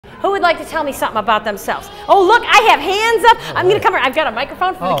Who would like to tell me something about themselves? Oh, look, I have hands up. I'm going to come. I've got a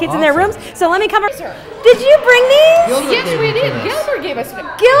microphone for the kids in their rooms, so let me come. Did you bring these? Yes, we did. Gilbert gave us them.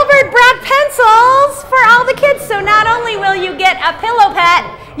 Gilbert brought pencils for all the kids, so not only will you get a pillow pet,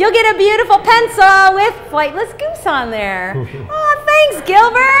 you'll get a beautiful pencil with Flightless Goose on there. Oh, thanks,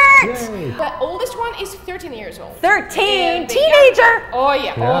 Gilbert. Yay. The oldest one is 13 years old. 13, teenager. Oh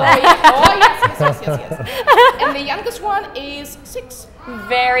yeah. Oh yes. And the youngest one is 6.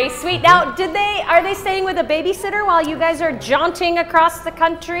 Very sweet. Now, are they staying with a babysitter while you guys are jaunting across the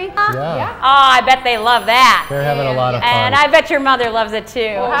country? Yeah. Oh, I bet they love that. They're having a lot of fun. And I bet your mother loves it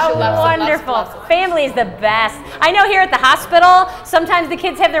too. Oh, how wonderful. Family is the best. I know here at the hospital, sometimes the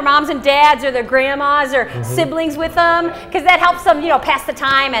kids have their moms and dads or their grandmas or siblings with them because that helps them, pass the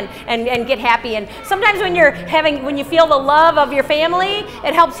time and get happy. And sometimes when you feel the love of your family,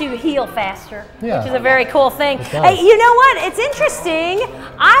 it helps you heal faster, which is a very cool thing. Hey, you know what? It's interesting.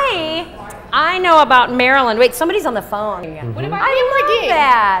 I know about Maryland. Wait, somebody's on the phone. What about I love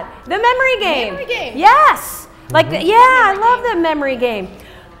that. The memory game. Memory game. Yes. I love the memory game.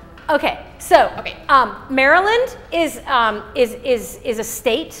 Okay, so Maryland is a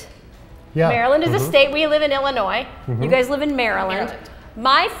state. Yeah. Maryland is a state. We live in Illinois. You guys live in Maryland.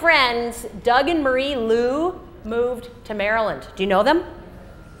 My friends Doug and Marie Lou moved to Maryland. Do you know them?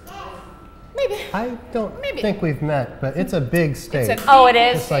 Maybe. I don't think we've met, but it's a big state. It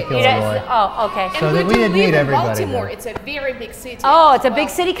is? Just like Illinois. Oh, okay. So and that we would meet everybody Baltimore. there. It's a very big city. Oh, it's a big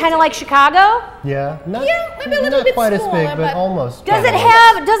city, kind of like Chicago? Yeah. Not, maybe a little not bit quite smaller, as big, but almost. Does it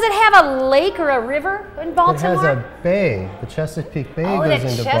have a lake or a river in Baltimore? It has a bay. The Chesapeake Bay goes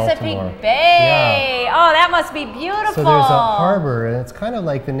into Baltimore. Chesapeake Bay. Yeah. Oh, that must be beautiful. So there's a harbor, and it's kind of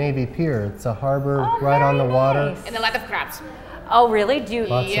like the Navy Pier. It's a harbor right on the water. And a lot of crabs. Oh, really? Do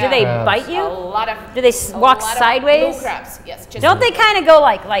they bite you? A lot of. Do they walk sideways? Blue crabs. Yes. Don't they kind of go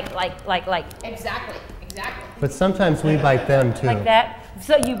like? Exactly. But sometimes we bite them too. Like that?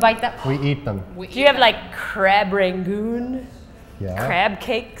 So you bite them? We eat them. Do you have like crab rangoon? Yeah. Crab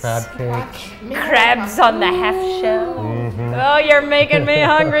cakes? Crab cakes. Crabs on the half shell? Oh, you're making me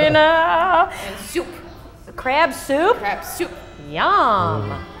hungry now. And soup. Crab soup? Crab soup. Yum.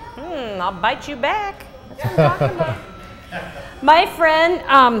 I'll bite you back. That's what I'm talking about. My friend,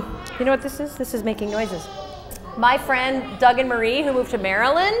 you know what this is? This is making noises. My friend Doug and Marie, who moved to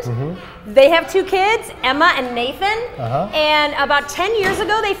Maryland, they have 2 kids, Emma and Nathan. And about 10 years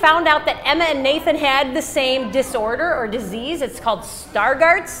ago, they found out that Emma and Nathan had the same disorder or disease. It's called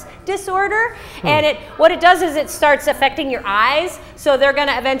Stargardt's disorder. And what it does is it starts affecting your eyes. So they're going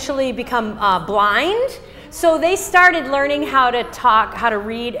to eventually become blind. So they started learning how to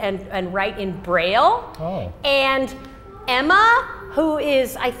read and write in Braille. And Emma, who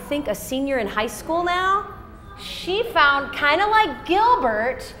is, I think, a senior in high school now, she found, kind of like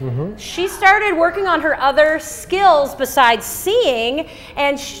Gilbert, she started working on her other skills besides seeing,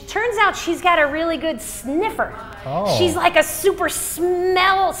 and turns out she's got a really good sniffer. She's like a super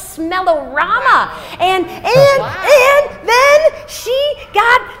smellorama. And then she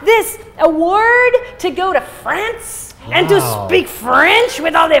got this award to go to France and to speak French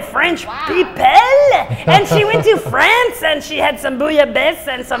with all the French people. And she went to France and she had some bouillabaisse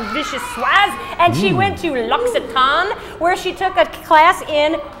and some vichyssoise. And she went to L'Occitane where she took a class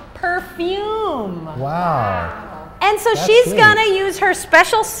in perfume. Wow. And so she's going to use her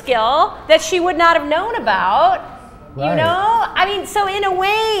special skill that she would not have known about. You know, I mean, so in a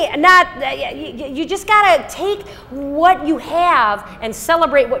way, you just gotta take what you have and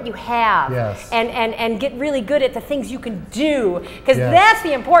celebrate what you have, and get really good at the things you can do, because that's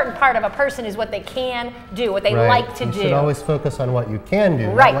the important part of a person is what they can do, what they like to do. You should always focus on what you can do,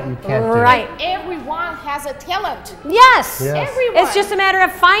 not what you can't do. Right. Everyone has a talent. Yes. Everyone. It's just a matter of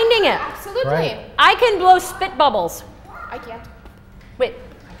finding it. Absolutely. I can blow spit bubbles. I can't. Wait.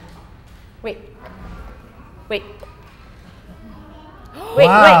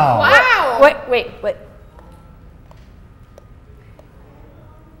 Wow. Wait.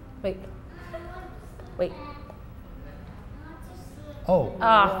 Oh.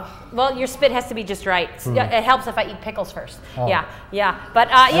 Well, your spit has to be just right. It helps if I eat pickles first. But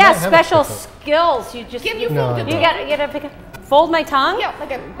special skills. You just Can you fold it? You gotta pick it. Fold my tongue? Yeah,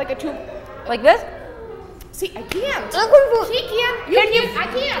 like a tube. Like this? See, I can't. She can. I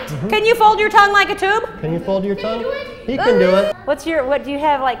can't. Can you fold your tongue like a tube? Can you fold your tongue? Can you do it? He can do it. What do you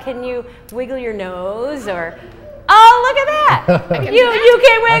have? Like, can you wiggle your nose or? Oh, look at that! you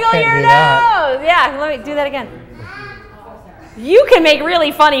can wiggle your nose. Yeah, let me do that again. You can make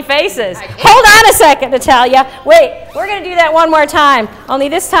really funny faces. Hold on a second, Nataliya. Wait, we're gonna do that one more time. Only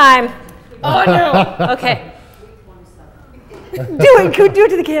this time. Oh no. Okay. Do it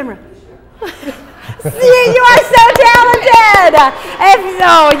to the camera. See, you are so talented.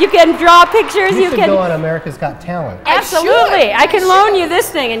 So you can draw pictures. You should go on America's Got Talent. Absolutely. I can loan you this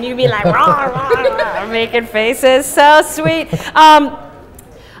thing, and you'd be like, rah, rah, rah, making faces. So sweet.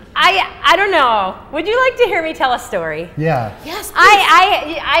 I don't know. Would you like to hear me tell a story? Yeah. Yes,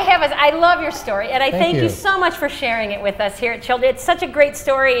 I love your story, and I thank you so much for sharing it with us here at Children. It's such a great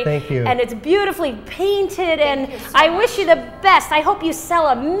story. Thank you. And it's beautifully painted, and I wish you the best. I hope you sell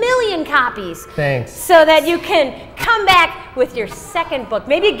 1 million copies. Thanks. So that you can come back with your second book.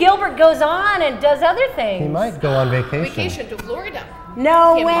 Maybe Gilbert goes on and does other things. He might go on vacation. Vacation to Florida.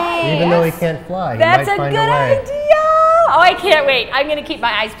 No way. Even though he can't fly, That's he might find a a way. good idea. Oh, I can't wait. I'm going to keep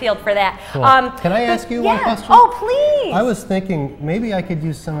my eyes peeled for that. Cool. Can I ask you one question? Oh, please. I was thinking maybe I could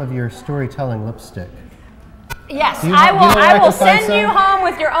use some of your storytelling lipstick. Yes, Do you I know where I I will can find send you some? home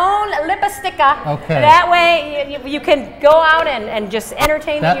with your own lipstick. Okay. That way you can go out and just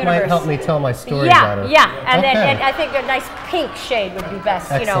entertain the That universe. might help me tell my story Yeah, better. yeah, and Okay. then I think a nice pink shade would be best.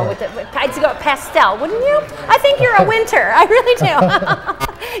 You know, Excellent. I'd go pastel, wouldn't you? I think you're a winter. I really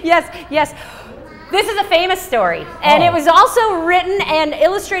do. Yes. This is a famous story, and it was also written and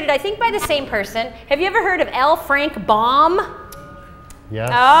illustrated, I think, by the same person. Have you ever heard of L. Frank Baum? Yes.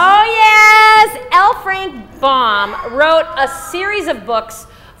 Oh, yes! L. Frank Baum wrote a series of books.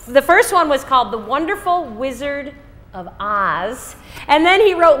 The first one was called The Wonderful Wizard of Oz. And then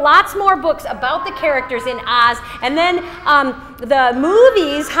he wrote lots more books about the characters in Oz. And then the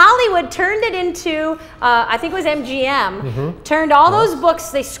movies, Hollywood turned it into, I think it was MGM, turned all those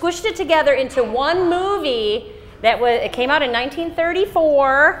books, they squished it together into one movie it came out in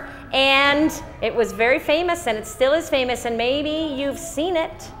 1934. And it was very famous, and it still is famous, and maybe you've seen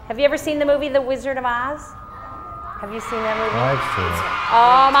it. Have you ever seen the movie The Wizard of Oz? Have you seen that movie? I've seen it.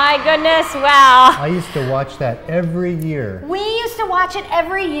 Oh my goodness, wow. I used to watch that every year. We used to watch it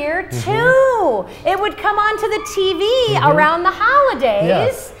every year too. It would come onto the TV around the holidays,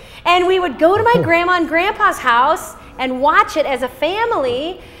 Yes. and we would go to my grandma and grandpa's house and watch it as a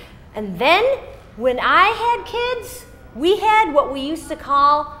family. And then when I had kids, we had what we used to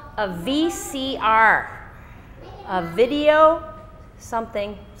call a VCR, a video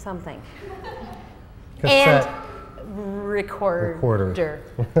something. Cassette. And recorder. Recorder.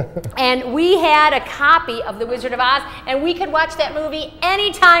 And we had a copy of The Wizard of Oz, and we could watch that movie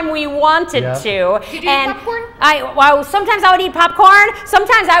anytime we wanted to. Did you eat popcorn? Sometimes I would eat popcorn.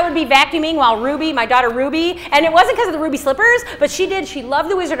 Sometimes I would be vacuuming while my daughter Ruby, and it wasn't because of the Ruby slippers, but she loved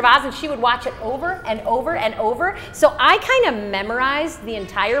The Wizard of Oz, and she would watch it over and over and over. So I kind of memorized the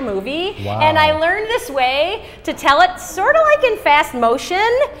entire movie, and I learned this way to tell it sort of like in fast motion.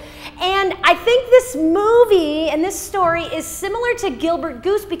 And I think this movie and this story is similar to Gilbert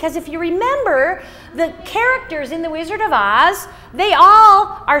Goose, because if you remember, the characters in The Wizard of Oz, they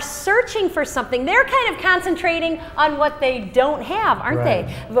all are searching for something. They're kind of concentrating on what they don't have, aren't they?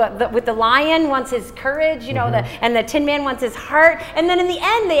 With the lion wants his courage, you know, and the Tin Man wants his heart. And then in the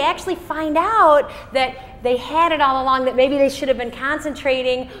end, they actually find out that they had it all along, that maybe they should have been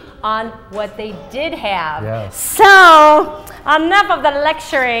concentrating on what they did have. Yes. So, enough of the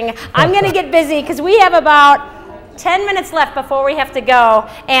lecturing. I'm going to get busy because we have about 10 minutes left before we have to go,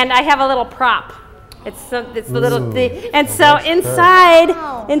 and I have a little prop. It's the little thing, and so inside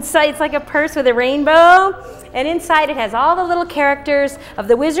it's like a purse with a rainbow, and inside it has all the little characters of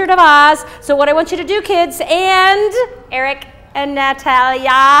The Wizard of Oz. So what I want you to do, kids, and Eric and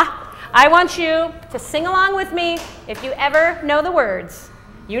Nataliya, I want you to sing along with me if you ever know the words.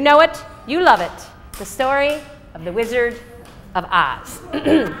 You know it, you love it. The story of The Wizard of Oz.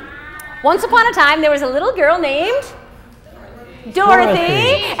 Once upon a time, there was a little girl named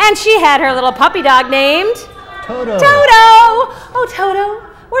Dorothy, and she had her little puppy dog named Toto. Oh, Toto,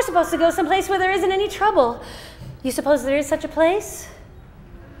 we're supposed to go someplace where there isn't any trouble. You suppose there is such a place?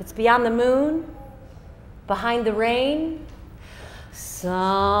 It's beyond the moon, behind the rain, somewhere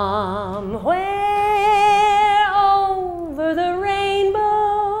over the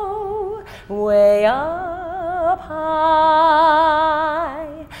rainbow, way up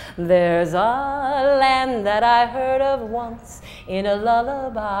high. There's a land that I heard of once in a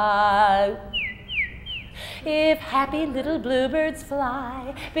lullaby. If happy little bluebirds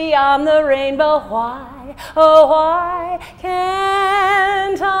fly beyond the rainbow, why, oh why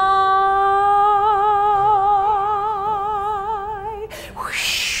can't I?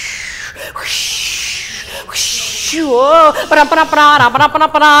 Whoosh, whoosh, whoosh, whoa.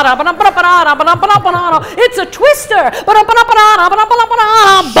 It's a twister.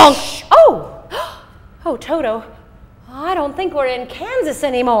 Bonk. Oh, Toto. I don't think we're in Kansas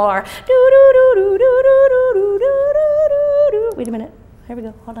anymore. Wait a minute. Here we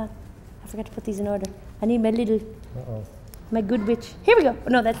go. Hold on. I forgot to put these in order. I need my little, my good witch. Here we go. Oh,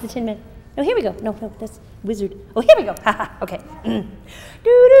 no, that's the Tin Man. No, here we go. No, that's wizard. Oh, here we go. Haha. Okay.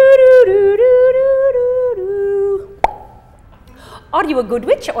 Are you a good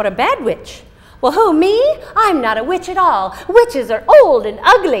witch or a bad witch? Well, who, me? I'm not a witch at all. Witches are old and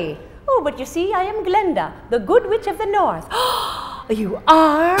ugly. Oh, but you see, I am Glenda, the good witch of the north. You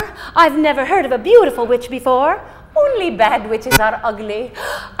are? I've never heard of a beautiful witch before. Only bad witches are ugly.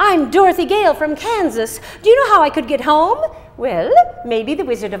 I'm Dorothy Gale from Kansas. Do you know how I could get home? Well, maybe the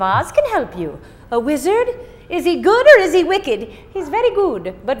Wizard of Oz can help you. A wizard? Is he good or is he wicked? He's very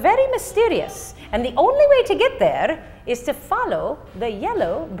good, but very mysterious. And the only way to get there is to follow the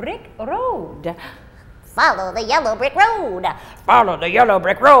yellow brick road. Follow the yellow brick road. Follow the yellow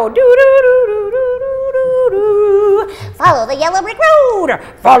brick road. Do, do, do, do, do, do, do. Follow the yellow brick road.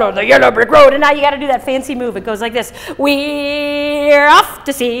 Follow the yellow brick road. And now you got to do that fancy move. It goes like this. We're off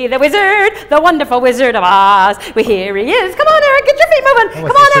to see the wizard, the wonderful Wizard of Oz. Well, here he is. Come on, Eric, get your feet moving.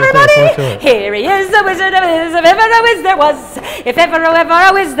 Come on, everybody. Here he is, the Wizard of Oz. If ever a wiz there was, if ever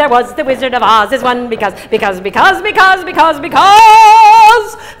a wiz there was, the Wizard of Oz is one because of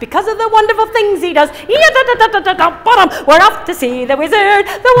the wonderful things he does. We're off to see the wizard,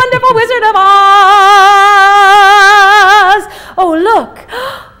 the wonderful Wizard of Oz. Oh, look.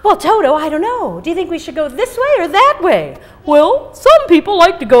 Well, Toto, I don't know. Do you think we should go this way or that way? Well, some people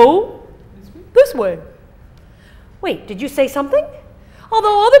like to go this way. Wait, did you say something?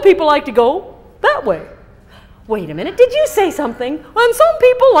 Although other people like to go that way. Wait a minute, did you say something? And some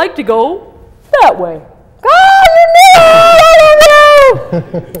people like to go that way.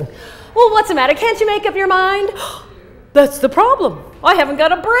 Well, what's the matter? Can't you make up your mind? That's the problem. I haven't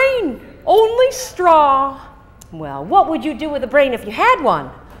got a brain, only straw. Well, what would you do with a brain if you had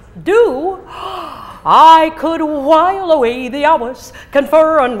one? Do? I could while away the hours,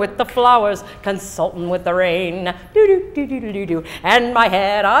 conferring with the flowers, consulting with the rain. Do-do-do-do-do-do. And my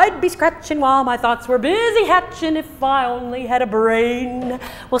head I'd be scratching while my thoughts were busy hatching if I only had a brain.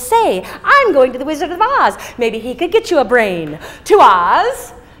 Well, say, I'm going to the Wizard of Oz. Maybe he could get you a brain. To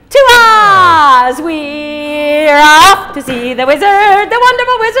Oz. To Oz! We're off to see the wizard, the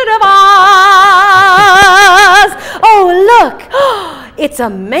wonderful Wizard of Oz! Oh, look! It's a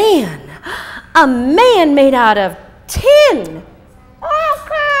man! A man made out of tin! Oil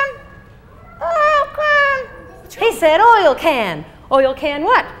can! Oil can! He said oil can. Oil can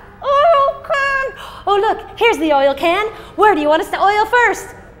what? Oil can! Oh, look, here's the oil can. Where do you want us to oil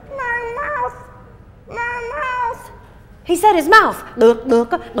first? My mouth. My mouth. He said his mouth. Look,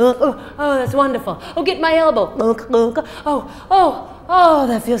 look, look. Oh, that's wonderful. Oh, get my elbow. Look, look. Oh,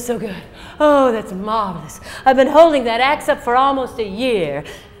 that feels so good. Oh, that's marvelous. I've been holding that axe up for almost a year.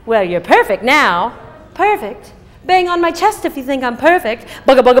 Well, you're perfect now. Perfect. Bang on my chest if you think I'm perfect.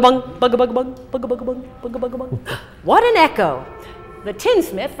 Bugga bugga bung, bugga bugga bung, bugga bugga bung, bugga bugga bung. What an echo. The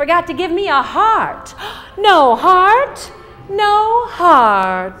tinsmith forgot to give me a heart. No heart. No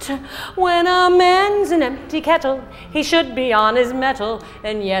heart. When a man's an empty kettle, he should be on his mettle,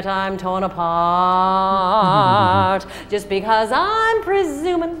 and yet I'm torn apart. Just because I'm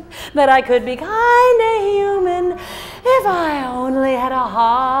presuming that I could be kinda human if I only had a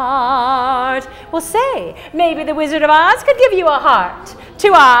heart. Well, say, maybe the Wizard of Oz could give you a heart.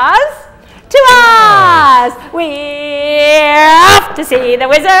 To Oz. To Oz! We're off to see the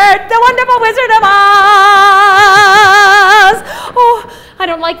wizard, the wonderful Wizard of Oz! Oh, I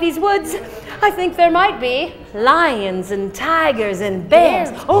don't like these woods. I think there might be lions and tigers and bears.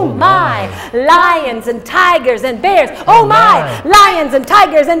 Oh my! Lions and tigers and bears. Oh my! Lions and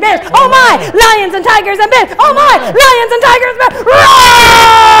tigers and bears. Oh my! Lions and tigers and bears. Oh my! Lions and tigers and bears.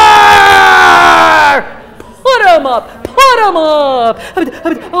 Roar! Put 'em up! Put 'em up!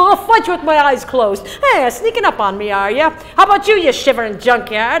 I'll fight you with my eyes closed. Hey, sneaking up on me, are you? How about you, you shivering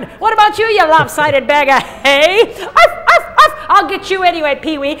junkyard? What about you, you lopsided bag of hay? Arf, arf, arf! I'll get you anyway,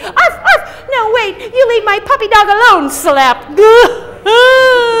 Pee-wee. Arf, arf! No, wait, you leave my puppy dog alone, Slap.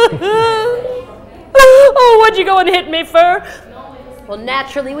 Oh, what'd you go and hit me for? Well,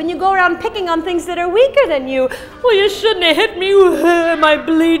 naturally, when you go around picking on things that are weaker than you, well, you shouldn't have hit me. Am I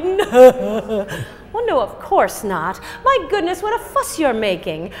bleeding? Well, no, of course not. My goodness, what a fuss you're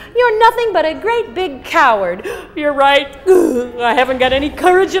making. You're nothing but a great big coward. You're right. I haven't got any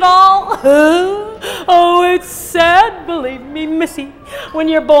courage at all. Oh, it's sad, believe me, missy, when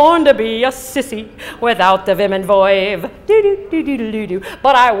you're born to be a sissy without the vim and voive. Do-do-do-do-do-do.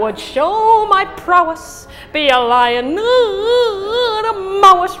 But I would show my prowess, be a lion, a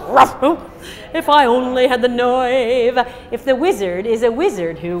mouse, ruff, if I only had the nerve. If the wizard is a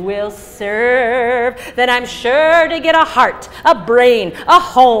wizard who will serve, then I'm sure to get a heart, a brain, a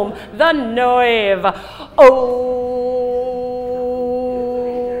home, the nerve.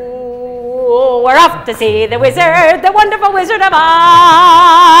 Oh, we're off to see the wizard, the wonderful Wizard of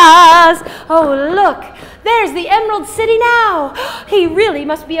Oz. Oh, look. There's the Emerald City now. He really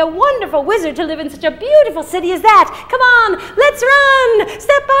must be a wonderful wizard to live in such a beautiful city as that. Come on, let's run.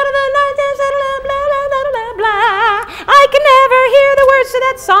 Step out of the night, blah, blah, blah, blah, blah, blah. I can never hear the words to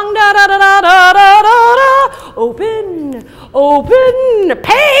that song. Da, da, da, da, da, da, da. Open, open.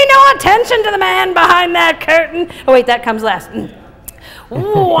 Pay no attention to the man behind that curtain. Oh, wait, that comes last.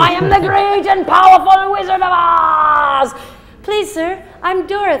 Ooh, I am the great and powerful Wizard of Oz. Please, sir, I'm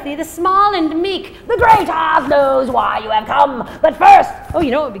Dorothy, the small and meek. The great Oz knows why you have come. But first, oh, you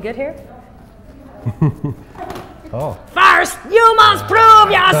know what would be good here? Oh. First, you must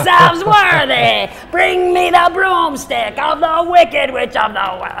prove yourselves worthy. Bring me the broomstick of the Wicked Witch of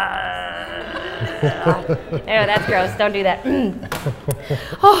the West. Oh, that's gross. Don't do that. In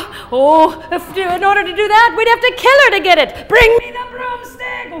order to do that, we'd have to kill her to get it. Bring me the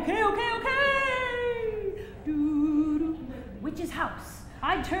broomstick. Okay, okay, okay. Witch's house.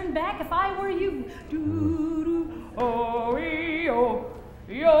 I'd turn back if I were you. Oh, yo.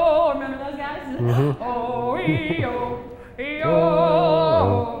 Remember those guys? Mm-hmm. Oh,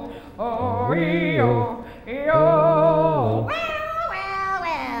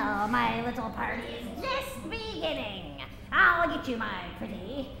 Well, my little party is just beginning. I'll get you, my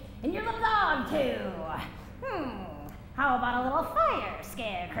pretty, and your little dog, too. How about a little fire,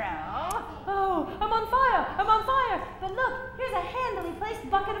 Scarecrow? Oh, I'm on fire. But look, here's a handily placed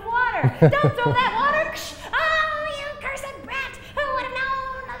bucket of water. Don't throw that water. Oh, you cursed brat! Who would have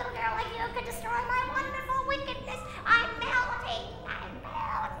known a little girl like you could destroy my wonderful wickedness? I'm melting.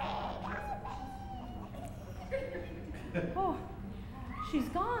 Oh, she's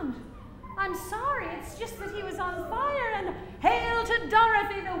gone. I'm sorry, it's just that he was on fire, and hail to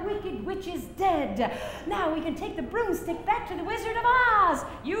Dorothy, the Wicked Witch is dead. Now we can take the broomstick back to the Wizard of Oz.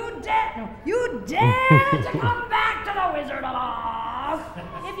 You dare to come back to the Wizard of Oz.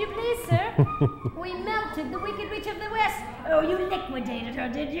 If you please, sir, we melted the Wicked Witch of the West. Oh, you liquidated her,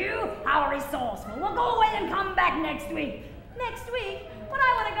 did you? How resourceful. Well, go away and come back next week. Next week? But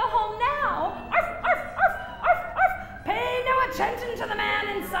I want to go home now. Arf, arf, arf, arf, arf. Pay no attention to the man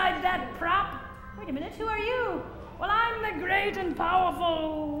inside that prop. Wait a minute, who are you? Well, I'm the great and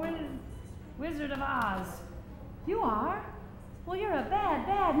powerful Wizard of Oz. You are? Well, you're a bad,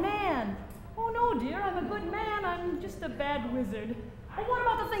 bad man. Oh, no, dear, I'm a good man. I'm just a bad wizard. Oh, what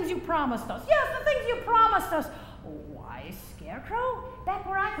about the things you promised us? Yes, the things you promised us. Why, Scarecrow, back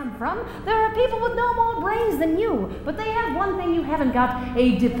where I come from, there are people with no more brains than you, but they have one thing you haven't got,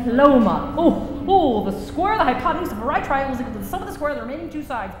 a diploma. Oh, the square, the hypotenuse of a right triangle is equal to the sum of the square of the remaining two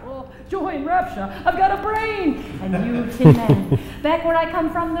sides. Oh, joy and rapture, I've got a brain. And you, Tin Man, back where I come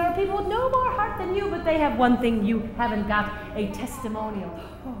from, there are people with no more heart than you, but they have one thing you haven't got, a testimonial.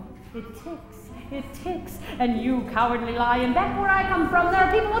 Oh, it ticks, and you, Cowardly Lion, back where I come from, there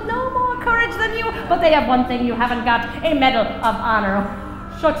are people with no more courage than you, but they have one thing you haven't got, a Medal of Honor.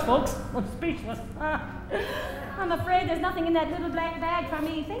 Oh, shucks, folks, I'm speechless. I'm afraid there's nothing in that little black bag for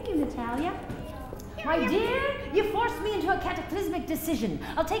me. Thank you, Nataliya. My dear, you forced me into a cataclysmic decision.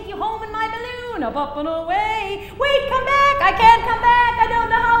 I'll take you home in my balloon, up and away. Wait, come back, I can't come back, I don't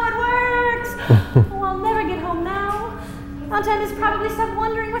know how it works. Oh, I'll never get home now. Aunt Em is probably stuck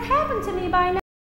wondering what happened to me by now.